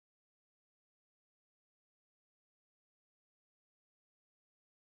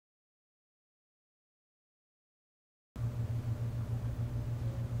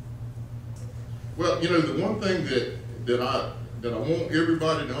Well, you know, the one thing that I want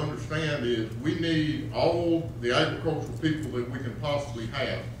everybody to understand is we need all the agricultural people that we can possibly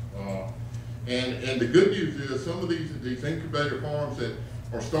have. And the good news is some of these incubator farms that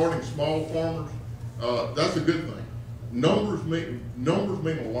are starting small farmers, that's a good thing. Numbers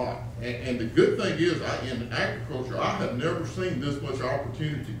mean a lot. And the good thing is, in agriculture, I have never seen this much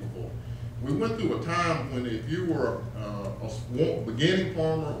opportunity before. We went through a time when if you were a beginning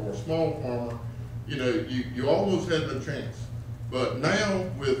farmer or a small farmer, you know, you almost had no chance. But now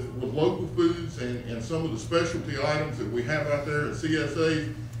with local foods and some of the specialty items that we have out there at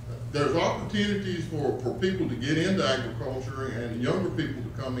CSA, there's opportunities for people to get into agriculture and younger people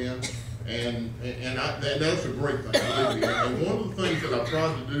to come in, and that's a great thing. And one of the things that I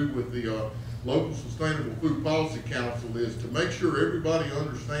tried to do with the Local Sustainable Food Policy Council is to make sure everybody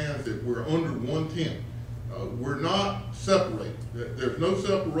understands that we're under one tent. We're not separated. There's no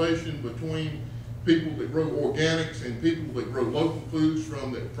separation between people that grow organics and people that grow local foods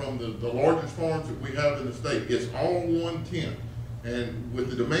from the largest farms that we have in the state. It's all one tent. And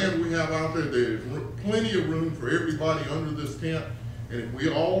with the demand we have out there, there's plenty of room for everybody under this tent. And if we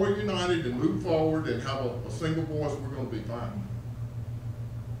all are united and move forward and have a single voice, we're going to be fine.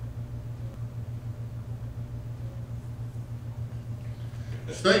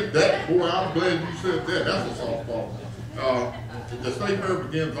 Boy, I'm glad you said that. That's a softball. The state fair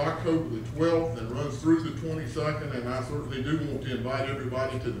begins October the 12th and runs through the 22nd, and I certainly do want to invite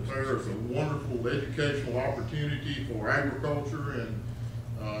everybody to the fair. It's a wonderful educational opportunity for agriculture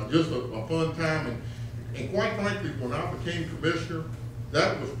and just a fun time. And quite frankly, when I became commissioner,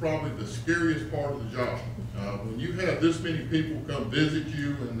 that was probably the scariest part of the job. When you have this many people come visit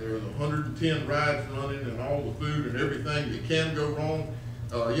you and there's 110 rides running and all the food and everything that can go wrong,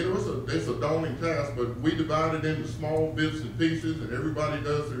 you know, it's a daunting task, but we divide it into small bits and pieces, and everybody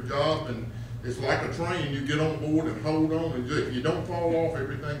does their job, and it's like a train. You get on board and hold on, and if you don't fall off,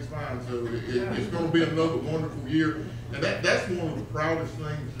 everything's fine. So it's going to be another wonderful year, and that's one of the proudest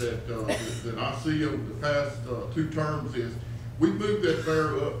things that I see over the past 2 terms is we moved that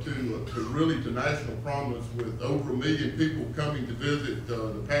fair up to really to national prominence with over 1 million people coming to visit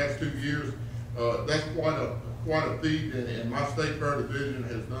the past 2 years. That's quite a feat, and my state fair division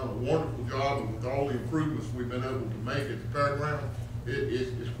has done a wonderful job, and with all the improvements we've been able to make at the fairground,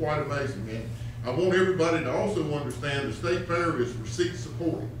 it's quite amazing. And I want everybody to also understand the state fair is receipt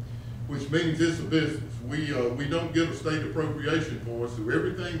supported, which means it's a business. We don't get a state appropriation for it, so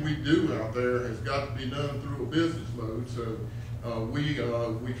everything we do out there has got to be done through a business mode. So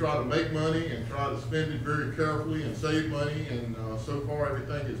we try to make money and try to spend it very carefully and save money, and so far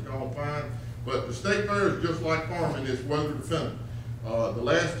everything has gone fine. But the state fair is just like farming, it's weather dependent. The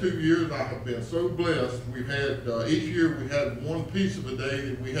last 2 years I have been so blessed. We've had, each year we had one piece of a day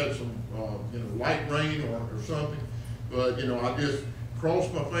that we had some you know, light rain or something. But you know, I just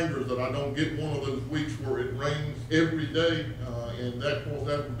cross my fingers that I don't get one of those weeks where it rains every day. And that, of course,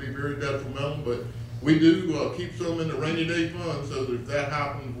 that would be very detrimental. But we do keep some in the rainy day fund so that if that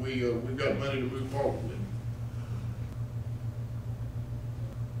happens, we've got money to move forward with.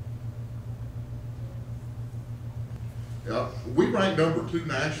 We rank number 2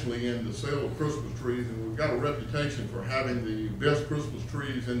 nationally in the sale of Christmas trees, and we've got a reputation for having the best Christmas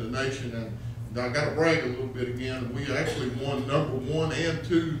trees in the nation. And I got to brag a little bit again. We actually won number 1 and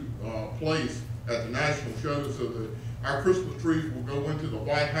 2 place at the national show, so that our Christmas trees will go into the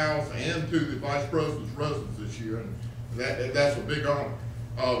White House and to the Vice President's residence this year, and that's a big honor.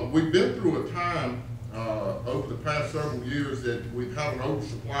 We've been through a time over the past several years that we've had an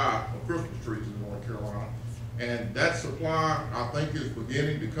oversupply of Christmas trees in North Carolina. And that supply, I think, is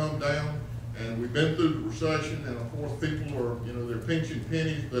beginning to come down. And we've been through the recession, and of course people are, you know, they're pinching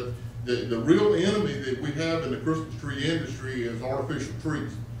pennies, but the real enemy that we have in the Christmas tree industry is artificial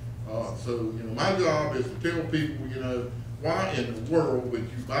trees. So, you know, my job is to tell people, you know, why in the world would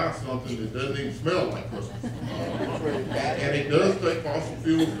you buy something that doesn't even smell like Christmas? And it does take fossil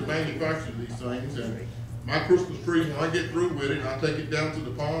fuels to manufacture these things. And my Christmas tree, when I get through with it, I take it down to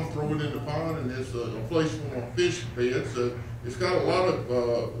the pond, throw it in the pond, and it's a place for a fish bed. So it's got a lot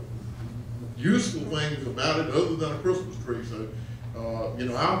of useful things about it other than a Christmas tree. So, you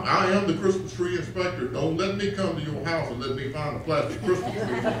know, I am the Christmas tree inspector. Don't let me come to your house and let me find a plastic Christmas tree in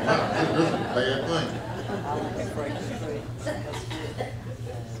your house. This is a bad thing.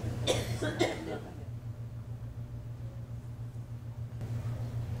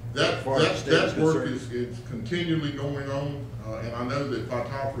 That work is continually going on, and I know that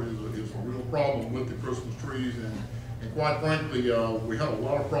phytophthora is a real problem with the Christmas trees, and quite frankly, we had a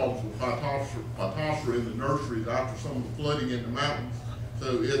lot of problems with phytophthora in the nurseries after some of the flooding in the mountains.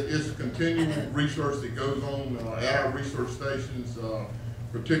 So it's a continual research that goes on at our research stations,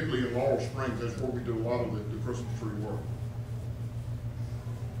 particularly in Laurel Springs. That's where we do a lot of the Christmas tree work.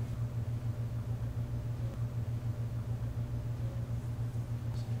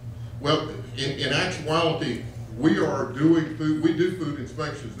 Well, in actuality, we do food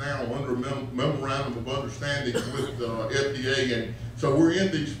inspections now under a memorandum of understanding with FDA, and so we're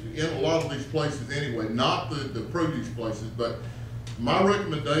in a lot of these places anyway, not the produce places, but my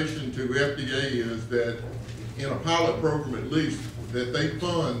recommendation to FDA is that in a pilot program at least, that they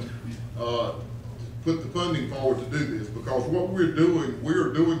put the funding forward to do this, because what we're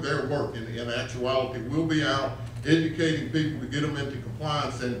doing their work in actuality. We'll be out educating people to get them into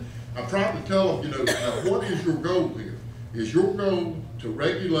compliance, and I've tried to tell them, what is your goal here? Is your goal to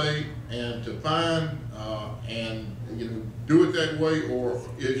regulate and to fine and do it that way, or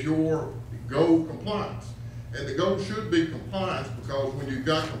is your goal compliance? And the goal should be compliance, because when you've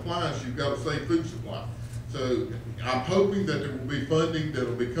got compliance, you've got a safe food supply. So I'm hoping that there will be funding that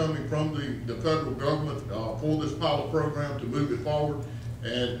will be coming from the federal government for this pilot program to move it forward.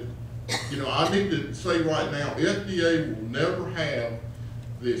 And I need to say right now, FDA will never have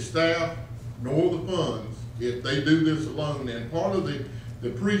the staff nor the funds if they do this alone. And part of the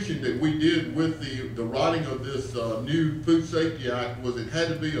preaching that we did with the writing of this new Food Safety Act was it had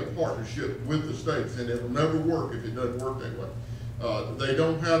to be a partnership with the states, and it'll never work if it doesn't work that way. They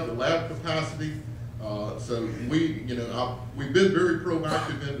don't have the lab capacity, so we've been very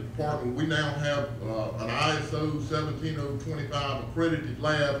proactive in the department. We now have an ISO 17025 accredited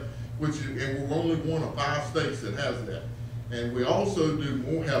lab, and we're only one of 5 states that has that. And we also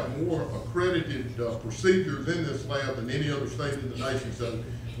have more accredited procedures in this lab than any other state in the nation. So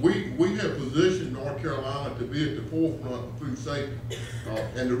we have positioned North Carolina to be at the forefront of food safety.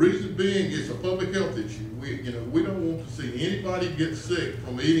 And the reason being, it's a public health issue. We don't want to see anybody get sick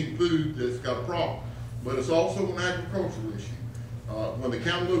from eating food that's got a problem. But it's also an agricultural issue. When the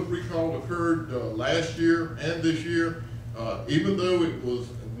cantaloupe recall occurred last year and this year, even though it was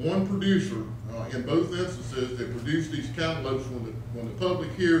one producer in both instances that produced these cantaloupes, when the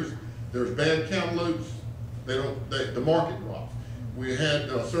public hears there's bad cantaloupes, the market drops. We had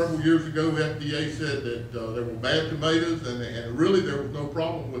several years ago, FDA said that there were bad tomatoes, and really there was no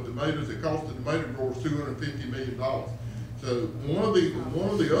problem with tomatoes. It cost the tomato growers $250 million. So one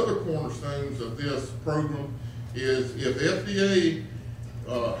of the other cornerstones of this program is if FDA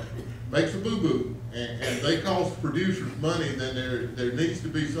makes a boo-boo and they cost producers money, then there needs to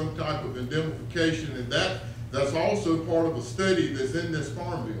be some type of indemnification, and that's also part of a study that's in this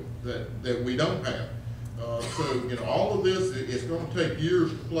farm bill that we don't have. So all of this it's going to take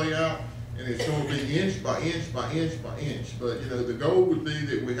years to play out, and it's going to be inch by inch by inch by inch. But the goal would be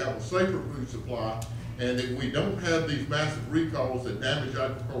that we have a safer food supply, and that we don't have these massive recalls that damage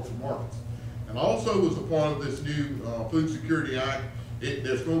agricultural markets. And also, as a part of this new Food Security Act,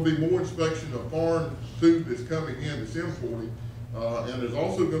 there's going to be more inspection of foreign food that's coming in that's imported, and there's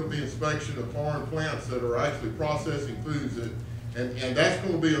also going to be inspection of foreign plants that are actually processing foods, and that's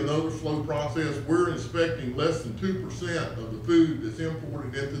going to be another slow process. We're inspecting less than 2% of the food that's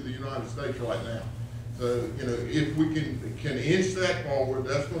imported into the United States right now. So if we can inch that forward,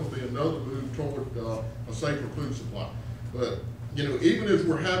 that's going to be another move toward a safer food supply. But even as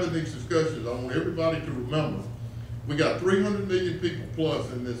we're having these discussions, I want everybody to remember, we got 300 million people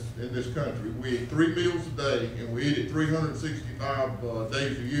plus in this country. We eat 3 meals a day, and we eat it 365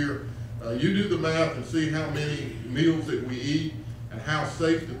 days a year. You do the math and see how many meals that we eat and how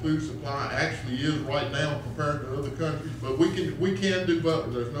safe the food supply actually is right now compared to other countries. But we can do better.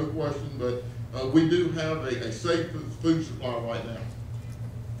 There's no question. But we do have a safe food supply right now.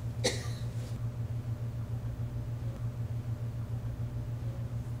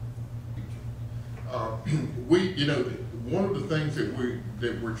 One of the things that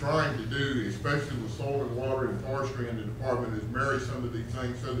we're trying to do, especially with soil and water and forestry in the department, is marry some of these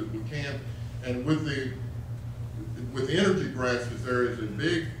things so that we can. And with the energy grasses, there is a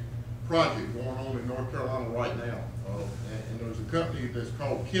big project going on in North Carolina right now, and there's a company that's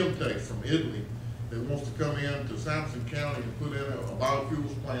called Chemtex from Italy that wants to come into Sampson County and put in a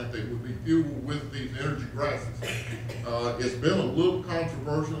biofuels plant that would be fueled with these energy grasses. It's been a little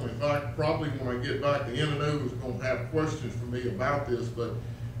controversial. In fact, probably when I get back, the N&O is going to have questions for me about this. But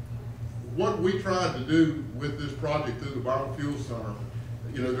what we tried to do with this project through the Biofuel Center,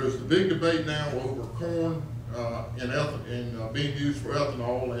 there's the big debate now over corn and being used for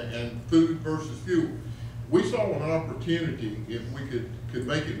ethanol and food versus fuel. We saw an opportunity, if we could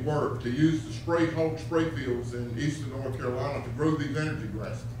make it work, to use the hog spray fields in eastern North Carolina to grow these energy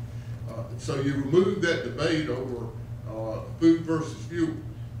grasses. So you remove that debate over food versus fuel.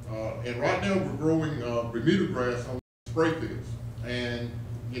 And right now we're growing Bermuda grass on spray fields, and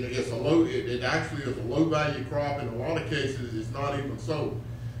you know it actually is a low value crop. In a lot of cases, it's not even sold.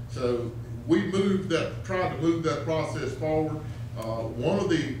 So we tried to move that process forward. One of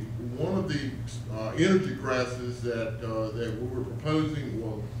the energy grasses that we were proposing,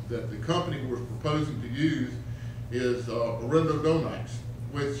 well, that the company was proposing to use, is Arundodonyx,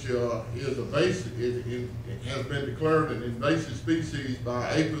 which is it has been declared an invasive species by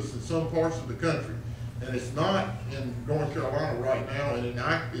APHIS in some parts of the country, and it's not in North Carolina right now, and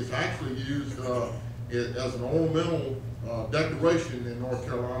it's actually used as an ornamental decoration in North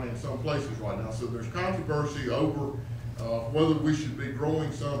Carolina in some places right now. So there's controversy over whether we should be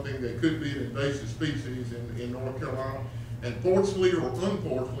growing something that could be an invasive species in North Carolina. And fortunately or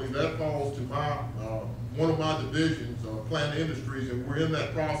unfortunately, that falls to one of my divisions, plant industries, and we're in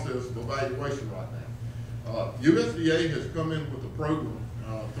that process of evaluation right now. USDA has come in with a program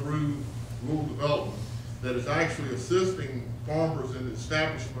through rural development that is actually assisting farmers in the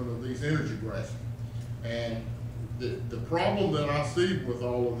establishment of these energy grasses. And the problem that I see with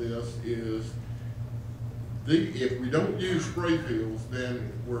all of this is if we don't use spray fields,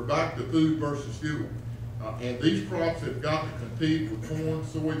 then we're back to food versus fuel. And these crops have got to compete with corn,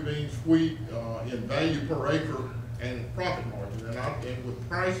 soybeans, wheat in value per acre and profit margin. And with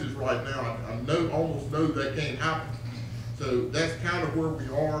prices right now, I almost know that can't happen. So that's kind of where we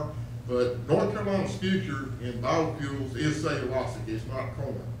are. But North Carolina's future in biofuels is cellulosic, it's not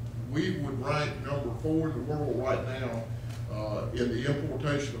corn. We would rank number 4 in the world right now in the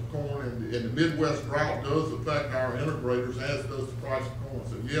importation of corn, and the Midwest drought does affect our integrators, as does the price of corn.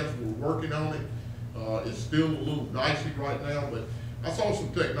 So yes, we're working on it. It's still a little dicey right now, but I saw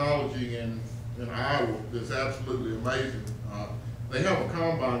some technology in Iowa that's absolutely amazing. They have a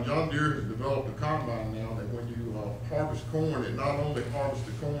combine. John Deere has developed a combine now that when you harvest corn, it not only harvests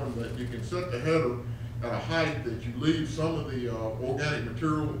the corn, but you can set the header at a height that you leave some of the organic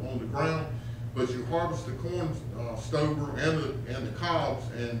material on the ground, but you harvest the corn stover and the cobs,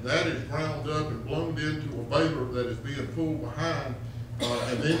 and that is ground up and blown into a baler that is being pulled behind.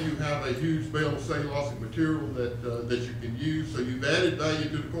 And then you have a huge bale of cellulosic material that you can use. So you've added value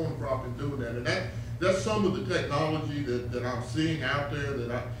to the corn crop in doing that. And that's some of the technology that I'm seeing out there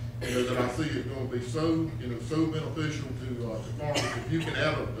that I see is going to be so beneficial to farmers. If you can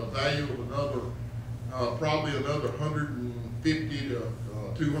add a value of another probably another $150 to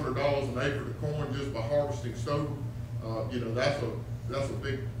 $200 an acre to corn just by harvesting stover, that's a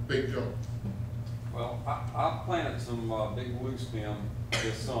big jump. Well, I planted some big blue stem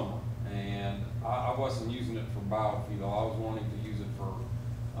this summer, and I wasn't using it for biofuel. I was wanting to use it for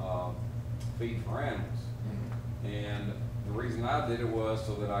feed for animals. Mm-hmm. And the reason I did it was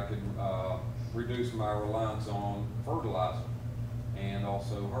so that I could reduce my reliance on fertilizer and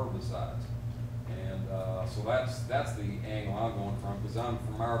also herbicides. And so that's the angle I'm going from, because I'm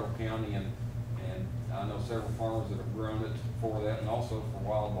from Iredell County, and I know several farmers that have grown it for that, and also for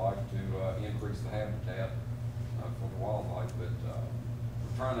wildlife to increase the habitat for the wildlife. But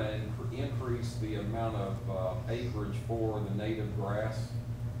we're trying to increase the amount of acreage for the native grass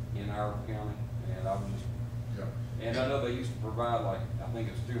in Iredell County, and I was just, and I know they used to provide, like, I think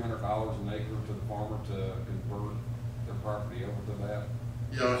it's $200 an acre to the farmer to convert their property over to that.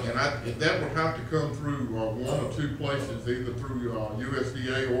 Yeah, and that would have to come through one or two places, either through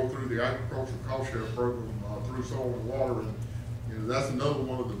USDA or through the Agricultural Cost Share Program through Soil and Water. And that's another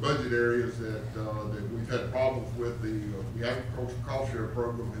one of the budget areas that we've had problems with. The Agricultural Cost Share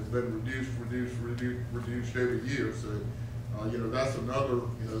Program has been reduced every year. So that's another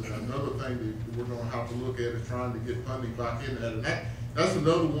thing that we're going to have to look at, is trying to get funding back in that. And that's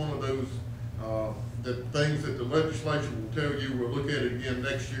another one of those. The things that the legislature will tell you, we'll look at it again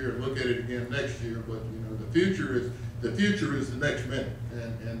next year and look at it again next year. But the future is the next minute,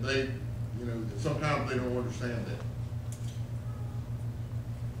 and they, sometimes they don't understand that.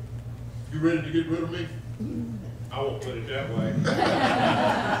 You ready to get rid of me? I won't put it that way.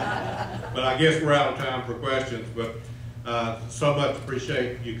 But I guess we're out of time for questions. But so much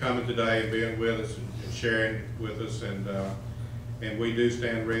appreciate you coming today and being with us and sharing with us, and we do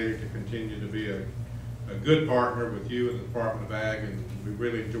stand ready to continue to be a good partner with you and the Department of Ag, and we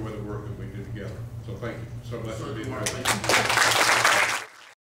really enjoy the work that we do together. So thank you so much for being here.